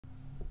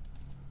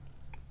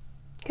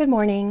Good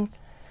morning.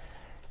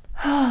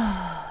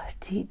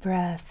 Deep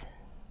breath.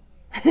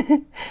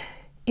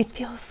 It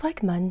feels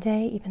like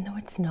Monday, even though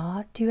it's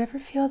not. Do you ever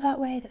feel that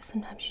way? That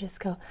sometimes you just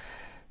go,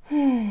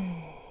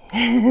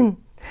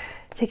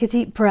 Take a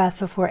deep breath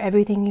before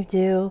everything you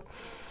do.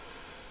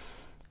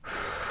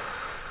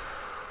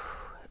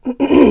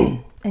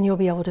 And you'll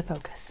be able to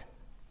focus.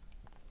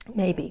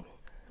 Maybe.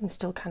 I'm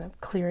still kind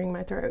of clearing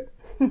my throat.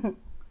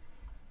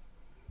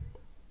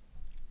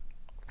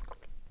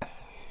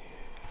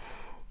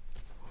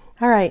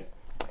 All right.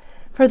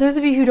 For those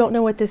of you who don't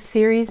know what this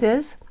series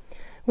is,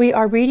 we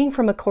are reading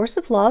from A Course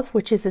of Love,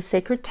 which is a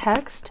sacred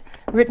text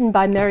written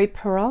by Pamela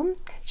Aaralyn.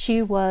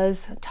 She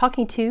was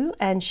talking to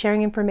and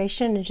sharing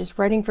information and just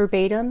writing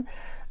verbatim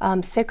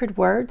sacred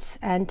words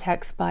and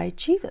texts by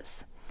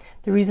Jesus.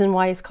 The reason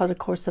why it's called A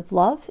Course of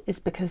Love is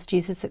because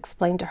Jesus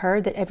explained to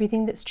her that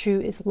everything that's true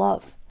is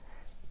love.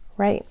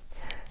 Right.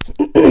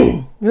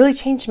 Really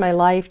changed my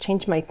life,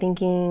 changed my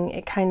thinking.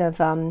 It kind of,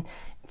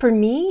 for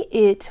me,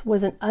 it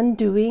was an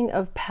undoing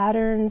of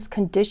patterns,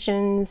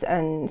 conditions,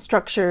 and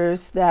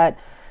structures that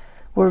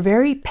were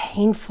very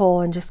painful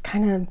and just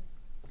kind of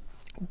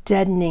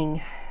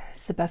deadening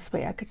is the best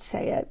way I could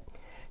say it.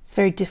 It's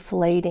very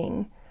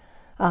deflating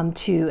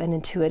to an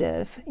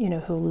intuitive,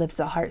 who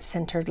lives a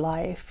heart-centered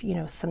life.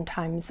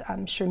 Sometimes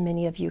I'm sure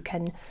many of you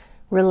can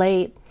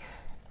relate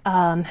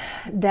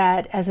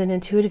that as an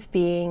intuitive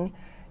being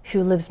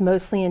who lives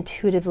mostly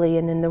intuitively,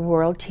 and then the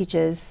world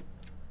teaches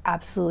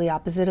absolutely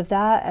opposite of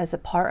that as a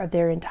part of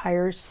their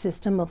entire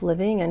system of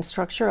living and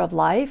structure of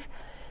life.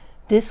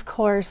 This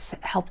course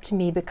helped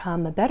me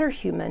become a better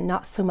human,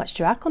 not so much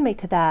to acclimate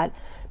to that,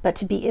 but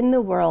to be in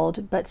the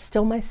world, but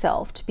still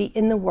myself, to be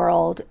in the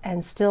world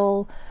and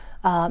still,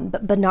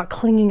 but not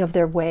clinging of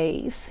their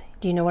ways.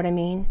 Do you know what I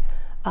mean?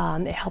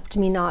 It helped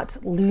me not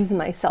lose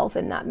myself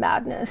in that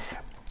madness.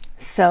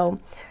 So,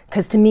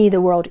 because to me, the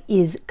world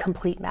is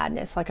complete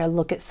madness. Like I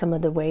look at some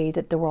of the way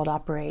that the world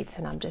operates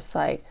and I'm just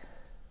like,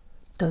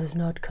 does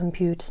not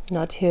compute,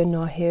 not here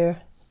nor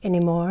here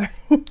anymore.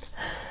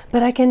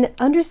 But I can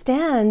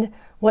understand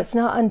what's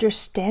not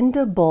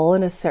understandable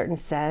in a certain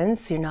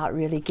sense. You're not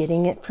really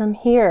getting it from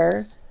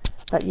here,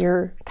 but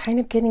you're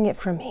kind of getting it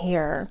from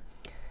here.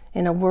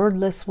 In a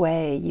wordless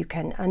way, you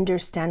can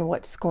understand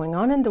what's going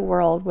on in the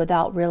world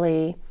without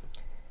really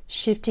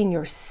shifting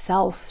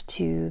yourself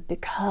to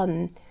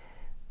become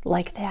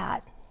like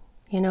that,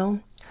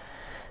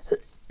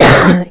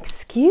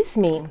 Excuse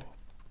me.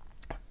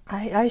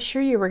 I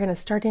assure you we're going to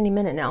start any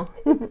minute now.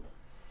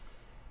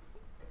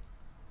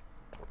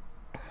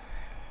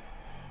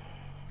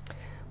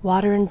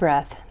 Water and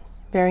breath,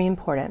 very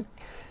important.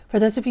 For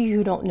those of you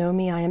who don't know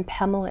me, I am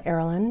Pamela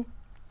Aaralyn.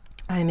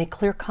 I am a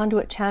clear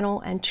conduit channel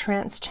and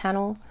trance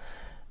channel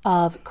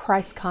of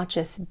Christ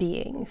conscious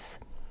beings.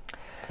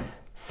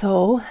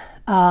 So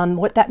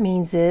what that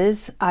means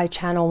is I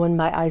channel when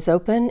my eyes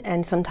open,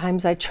 and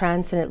sometimes I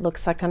trance and it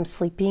looks like I'm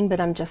sleeping, but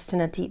I'm just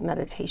in a deep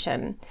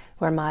meditation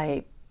where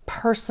my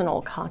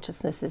personal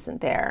consciousness isn't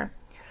there.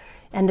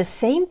 And the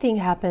same thing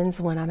happens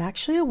when I'm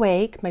actually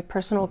awake. My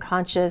personal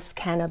conscious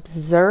can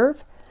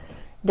observe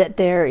that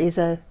there is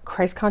a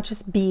Christ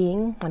conscious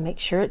being. I make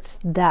sure it's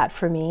that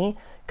for me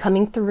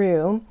coming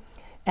through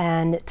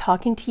and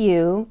talking to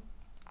you.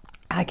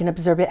 I can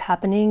observe it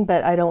happening,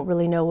 but I don't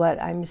really know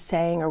what I'm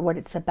saying or what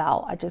it's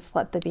about. I just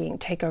let the being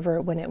take over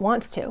when it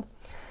wants to.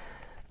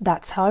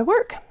 That's how I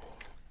work.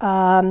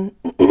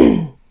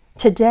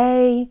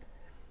 Today,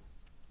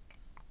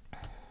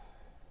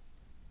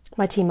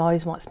 my team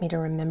always wants me to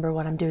remember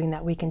what I'm doing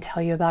that week and tell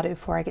you about it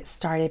before I get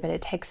started, but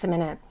it takes a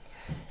minute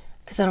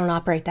because I don't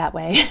operate that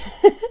way.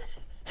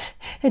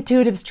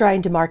 Intuitives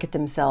trying to market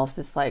themselves.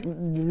 It's like,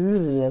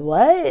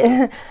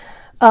 what?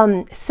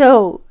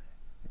 So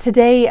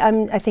today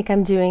I think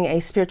I'm doing a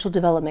spiritual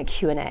development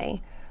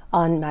Q&A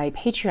on my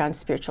Patreon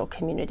spiritual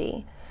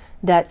community.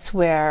 That's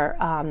where,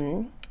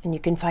 and you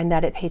can find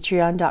that at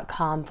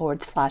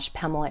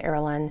patreon.com/Pamela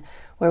Aaralyn,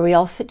 where we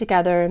all sit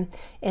together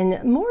in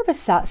more of a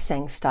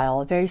satsang style,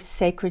 a very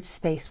sacred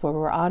space where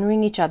we're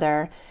honoring each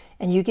other,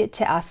 and you get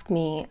to ask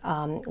me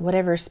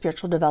whatever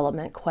spiritual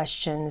development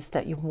questions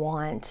that you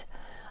want.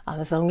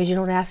 As long as you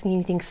don't ask me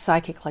anything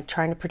psychic, like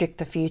trying to predict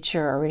the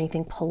future or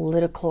anything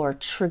political or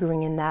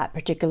triggering in that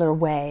particular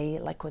way,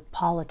 like with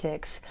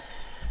politics,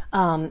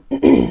 you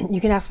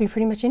can ask me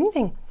pretty much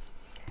anything.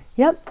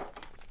 Yep.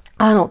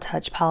 I don't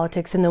touch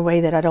politics in the way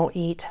that I don't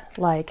eat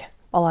like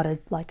a lot of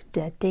like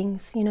dead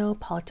things,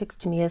 Politics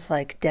to me is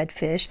like dead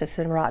fish that's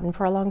been rotten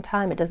for a long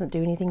time. It doesn't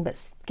do anything but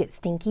get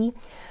stinky.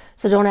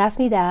 So don't ask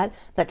me that.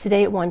 But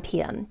today at 1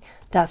 p.m.,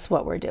 that's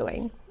what we're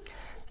doing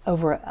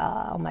over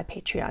on my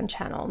Patreon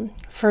channel.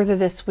 Further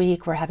this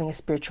week, we're having a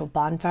spiritual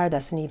bonfire.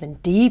 That's an even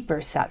deeper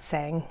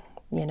satsang,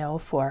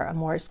 for a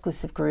more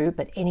exclusive group,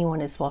 but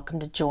anyone is welcome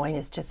to join.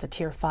 It's just a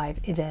tier 5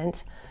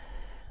 event.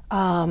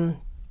 And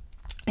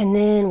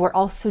then we're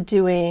also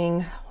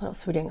doing, what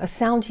else are we doing? A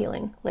sound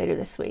healing later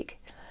this week.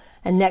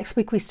 And next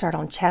week we start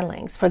on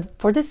channelings.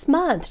 For this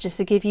month, just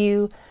to give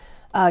you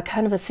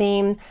kind of a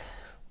theme,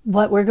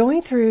 What we're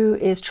going through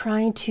is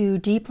trying to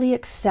deeply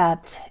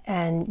accept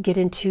and get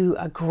into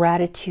a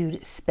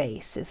gratitude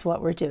space is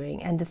what we're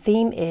doing. And the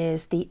theme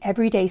is the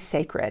everyday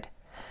sacred.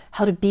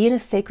 How to be in a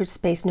sacred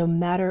space no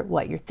matter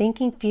what you're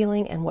thinking,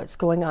 feeling, and what's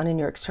going on in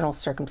your external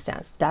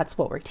circumstance. That's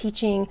what we're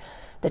teaching.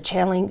 The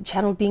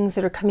channel beings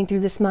that are coming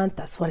through this month,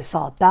 that's what it's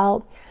all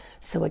about.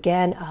 So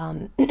again,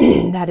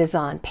 that is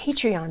on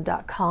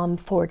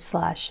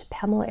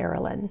patreon.com/Pamela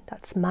Aaralyn.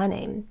 That's my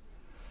name.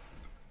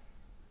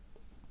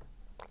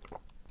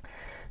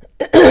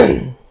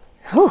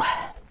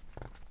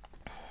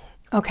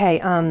 Okay,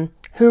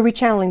 who are we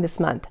channeling this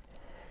month?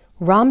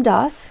 Ram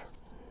Dass,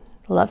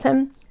 love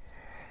him.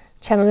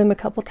 Channeled him a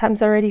couple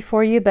times already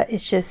for you, but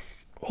it's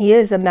just, he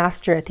is a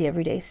master at the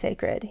everyday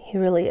sacred. He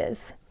really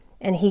is.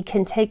 And he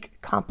can take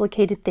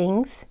complicated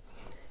things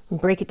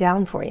and break it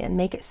down for you and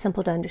make it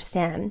simple to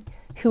understand.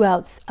 Who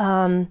else?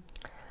 I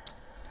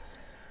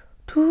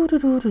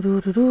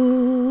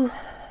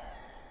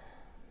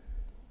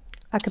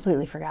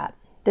completely forgot.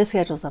 The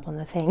schedule's up on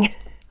the thing.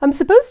 I'm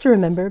supposed to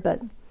remember,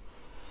 but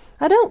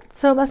I don't,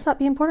 so it must not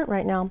be important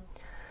right now.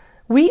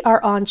 We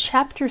are on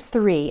chapter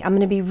 3. I'm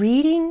going to be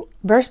reading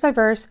verse by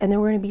verse, and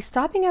then we're going to be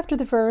stopping after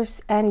the verse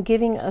and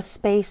giving a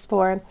space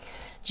for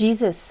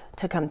Jesus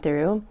to come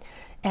through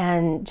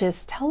and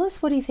just tell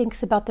us what he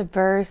thinks about the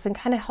verse and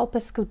kind of help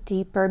us go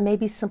deeper,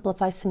 maybe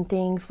simplify some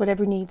things,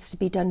 whatever needs to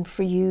be done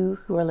for you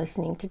who are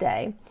listening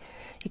today.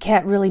 You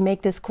can't really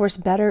make this course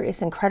better.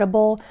 It's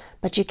incredible,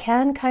 but you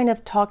can kind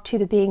of talk to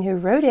the being who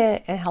wrote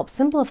it and help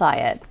simplify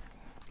it.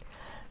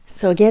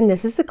 So again,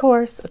 this is the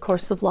course, A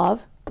Course of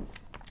Love.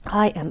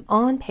 I am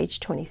on page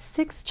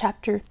 26,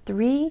 chapter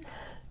 3,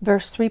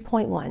 verse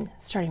 3.1,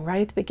 starting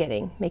right at the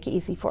beginning. Make it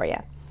easy for you.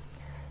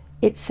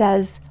 It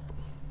says,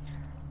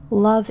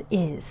 love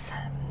is.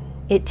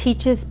 It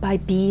teaches by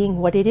being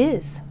what it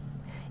is.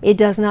 It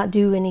does not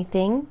do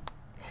anything.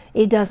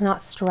 It does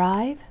not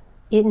strive.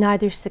 It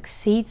neither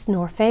succeeds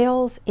nor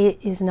fails. It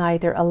is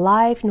neither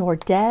alive nor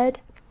dead.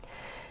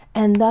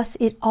 And thus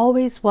it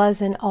always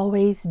was and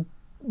always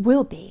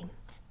will be.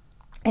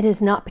 It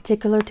is not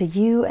particular to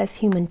you as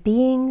human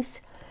beings.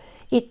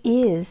 It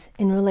is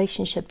in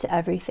relationship to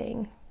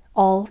everything,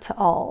 all to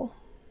all.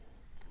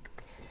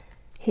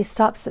 He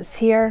stops us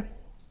here.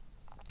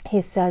 He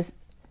says,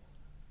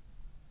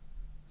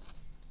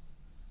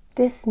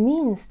 this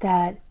means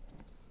that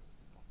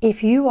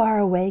if you are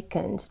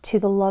awakened to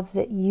the love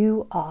that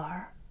you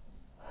are,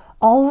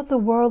 all of the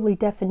worldly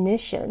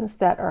definitions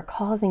that are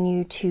causing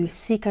you to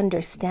seek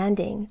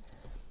understanding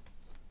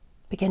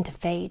begin to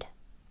fade.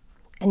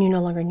 And you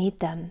no longer need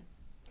them.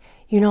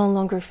 You no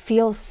longer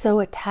feel so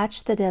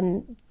attached to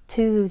them,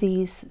 to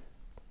these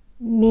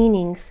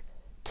meanings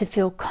to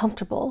feel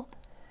comfortable,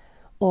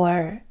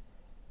 or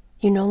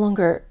you no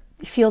longer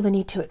feel the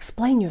need to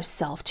explain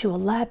yourself, to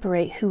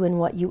elaborate who and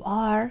what you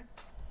are.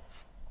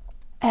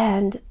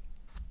 And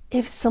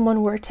if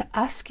someone were to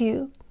ask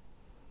you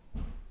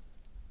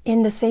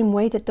in the same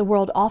way that the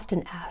world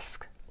often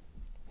asks,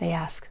 they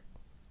ask,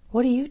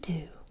 what do you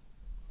do?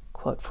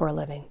 Quote, for a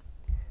living.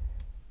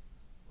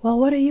 Well,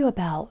 what are you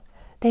about?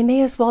 They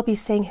may as well be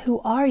saying, who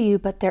are you?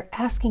 But they're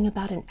asking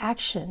about an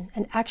action.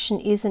 An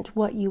action isn't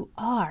what you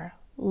are.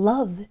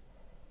 Love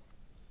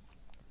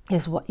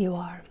is what you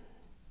are.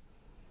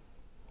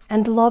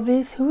 And love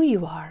is who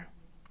you are.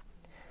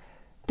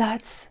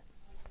 That's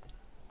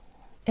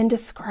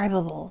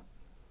indescribable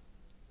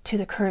to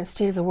the current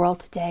state of the world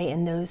today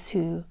and those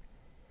who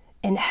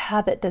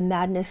inhabit the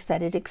madness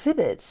that it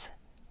exhibits.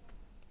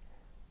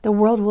 The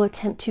world will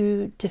attempt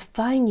to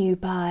define you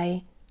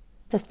by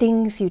the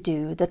things you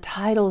do, the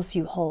titles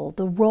you hold,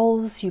 the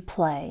roles you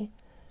play.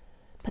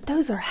 But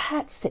those are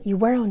hats that you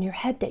wear on your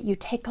head that you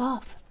take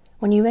off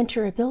when you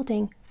enter a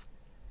building.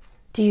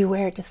 Do you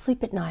wear it to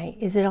sleep at night?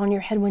 Is it on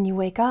your head when you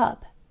wake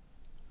up?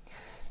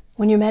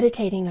 When you're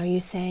meditating, are you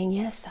saying,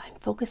 yes, I'm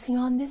focusing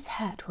on this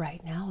hat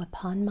right now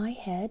upon my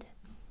head?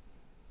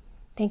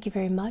 Thank you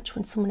very much.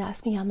 When someone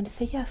asks me, I'm going to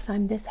say, yes,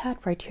 I'm this hat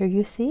right here.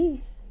 You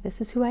see, this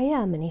is who I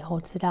am. And he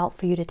holds it out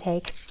for you to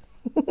take.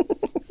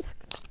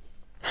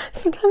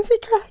 Sometimes he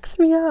cracks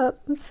me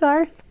up. I'm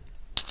sorry.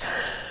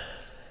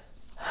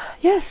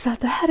 Yes,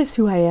 the hat is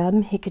who I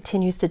am. He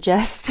continues to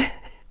jest.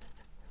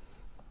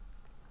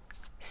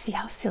 See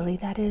how silly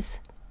that is?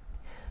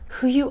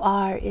 Who you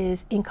are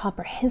is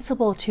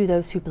incomprehensible to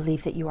those who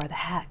believe that you are the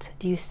hat.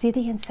 Do you see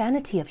the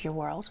insanity of your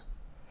world?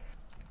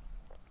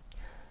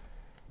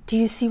 Do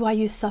you see why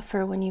you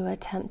suffer when you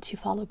attempt to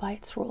follow by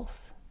its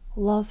rules?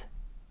 Love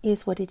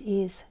is what it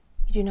is.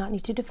 You do not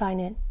need to define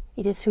it.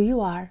 It is who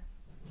you are.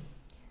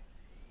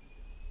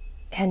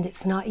 And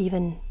it's not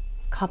even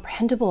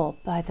comprehensible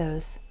by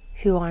those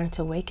who aren't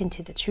awakened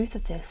to the truth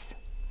of this.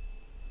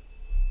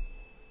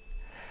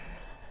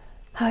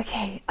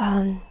 Okay,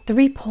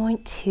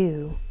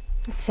 3.2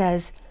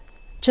 says,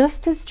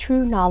 just as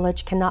true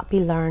knowledge cannot be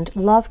learned,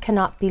 love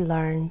cannot be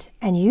learned,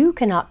 and you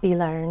cannot be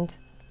learned.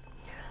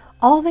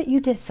 All that you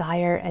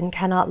desire and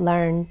cannot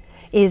learn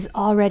is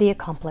already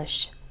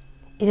accomplished.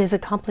 It is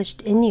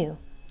accomplished in you.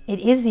 It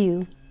is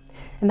you.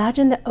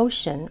 Imagine the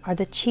ocean or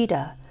the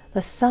cheetah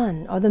the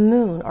sun or the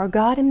moon or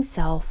God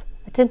himself,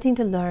 attempting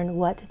to learn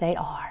what they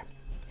are.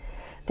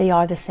 They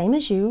are the same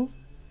as you.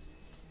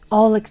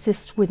 All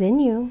exists within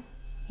you.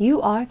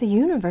 You are the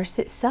universe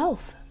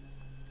itself.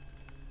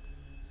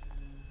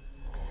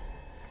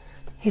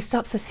 He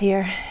stops us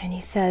here and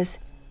he says,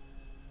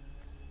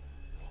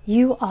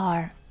 you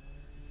are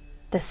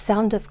the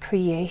sound of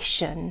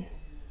creation.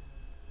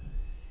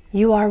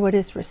 You are what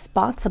is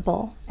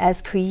responsible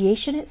as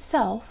creation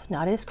itself,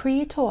 not as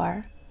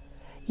creator.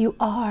 You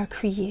are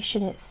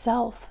creation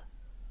itself.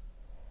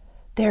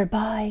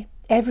 Thereby,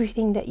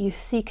 everything that you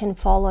see can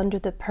fall under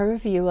the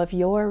purview of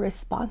your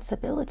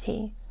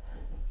responsibility.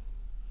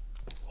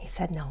 He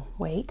said, no,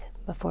 wait,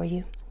 before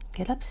you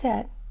get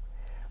upset.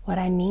 What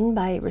I mean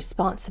by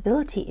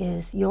responsibility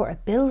is your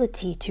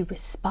ability to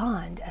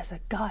respond as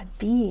a God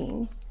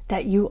being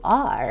that you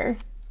are.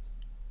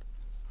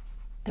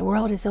 The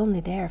world is only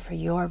there for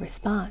your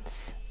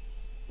response.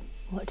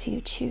 What do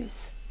you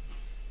choose?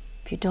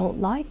 If you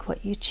don't like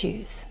what you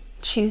choose,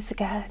 choose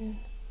again.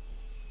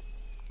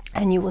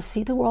 And you will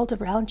see the world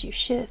around you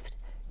shift,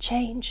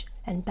 change,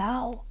 and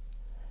bow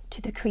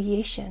to the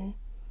creation.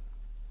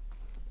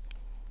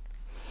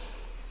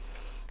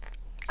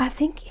 I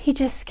think he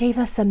just gave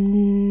us a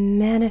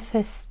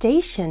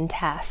manifestation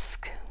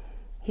task.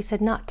 He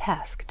said not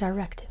task,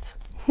 directive.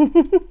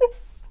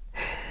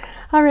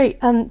 All right,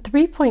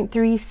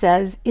 3.3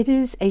 says, it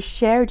is a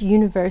shared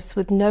universe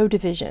with no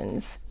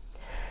divisions.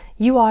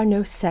 You are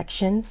no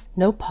sections,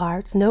 no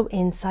parts, no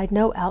inside,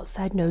 no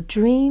outside, no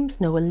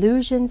dreams, no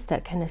illusions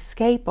that can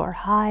escape or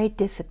hide,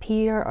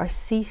 disappear, or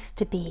cease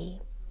to be.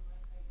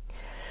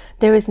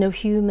 There is no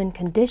human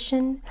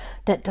condition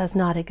that does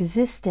not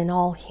exist in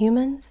all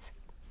humans.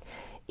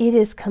 It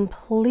is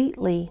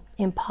completely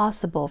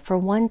impossible for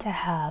one to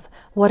have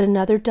what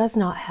another does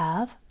not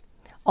have.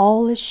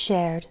 All is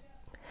shared.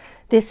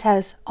 This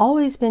has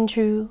always been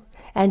true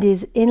and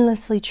is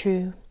endlessly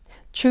true.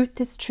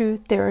 Truth is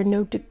truth. There are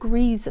no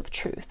degrees of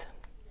truth.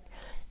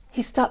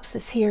 He stops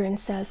us here and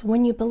says,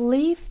 when you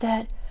believe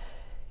that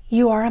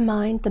you are a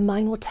mind, the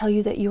mind will tell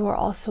you that you are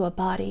also a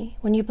body.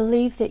 When you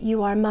believe that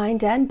you are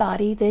mind and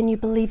body, then you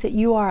believe that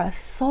you are a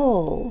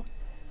soul.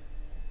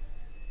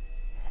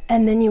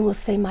 And then you will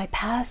say, my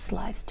past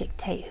lives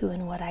dictate who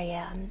and what I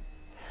am.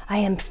 I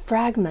am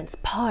fragments,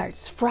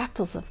 parts,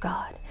 fractals of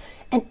God.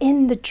 And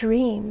in the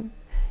dream,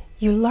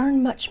 you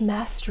learn much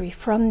mastery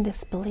from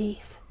this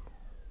belief.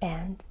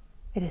 And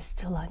it is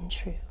still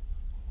untrue.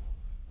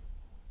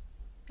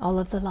 All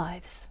of the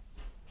lives.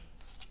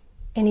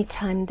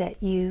 Anytime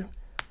that you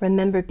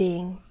remember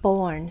being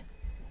born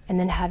and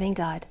then having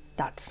died,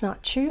 that's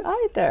not true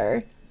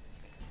either.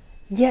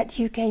 Yet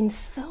you gain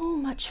so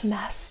much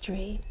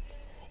mastery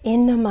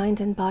in the mind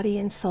and body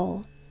and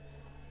soul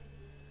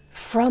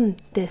from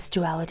this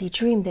duality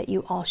dream that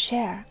you all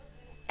share.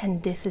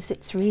 And this is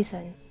its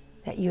reason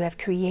that you have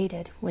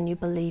created. When you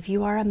believe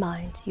you are a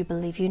mind, you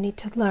believe you need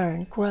to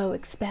learn, grow,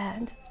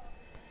 expand.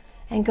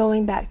 And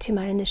going back to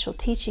my initial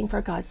teaching,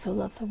 for God so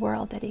loved the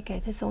world that he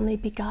gave his only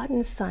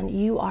begotten Son,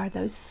 you are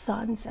those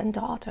sons and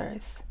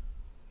daughters.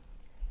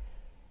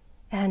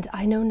 And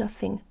I know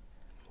nothing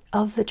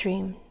of the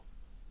dream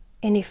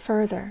any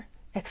further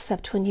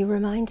except when you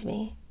remind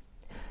me.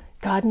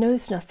 God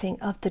knows nothing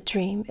of the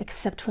dream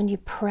except when you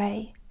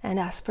pray and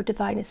ask for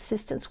divine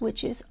assistance,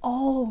 which is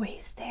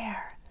always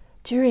there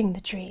during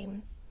the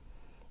dream.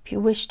 If you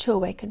wish to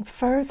awaken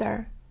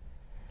further,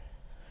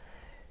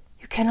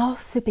 you can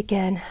also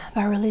begin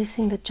by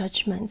releasing the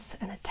judgments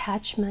and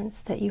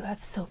attachments that you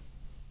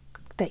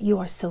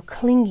are so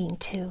clinging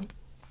to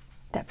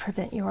that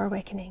prevent your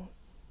awakening.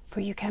 For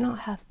you cannot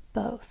have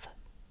both.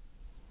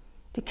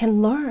 You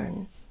can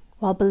learn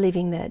while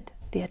believing that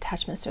the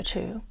attachments are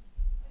true,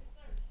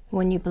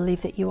 when you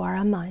believe that you are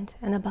a mind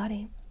and a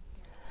body.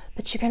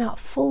 But you cannot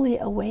fully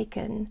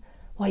awaken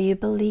while you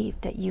believe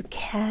that you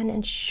can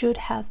and should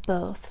have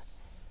both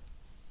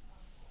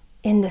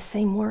in the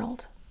same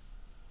world.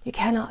 You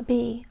cannot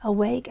be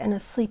awake and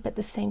asleep at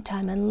the same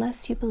time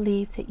unless you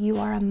believe that you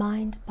are a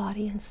mind,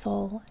 body, and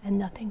soul and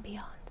nothing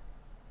beyond.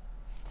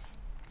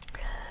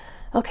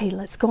 Okay,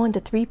 let's go on to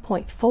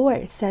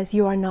 3.4. It says,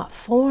 you are not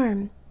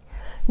form,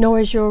 nor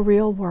is your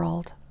real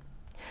world.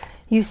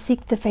 You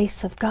seek the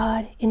face of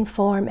God in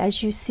form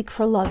as you seek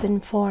for love in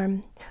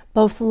form.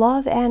 Both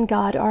love and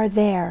God are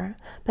there,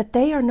 but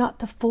they are not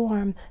the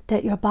form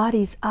that your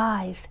body's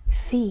eyes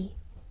see.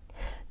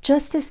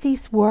 Just as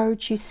these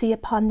words you see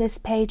upon this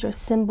page are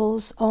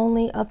symbols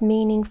only of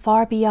meaning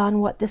far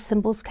beyond what the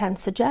symbols can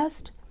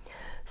suggest,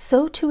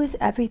 so too is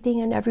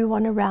everything and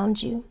everyone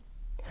around you.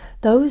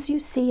 Those you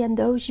see and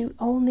those you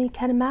only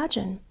can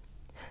imagine.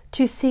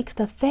 To seek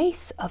the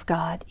face of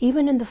God,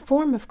 even in the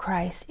form of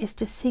Christ, is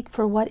to seek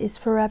for what is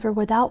forever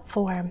without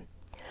form.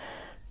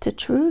 To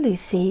truly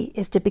see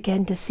is to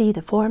begin to see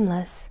the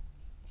formless.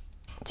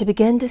 To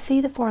begin to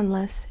see the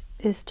formless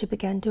is to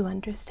begin to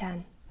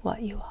understand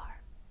what you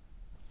are.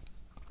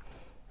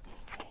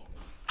 Okay.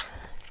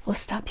 We'll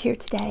stop here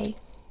today.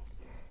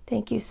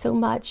 Thank you so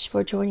much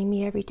for joining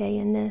me every day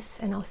in this,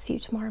 and I'll see you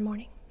tomorrow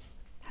morning.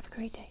 Have a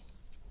great day.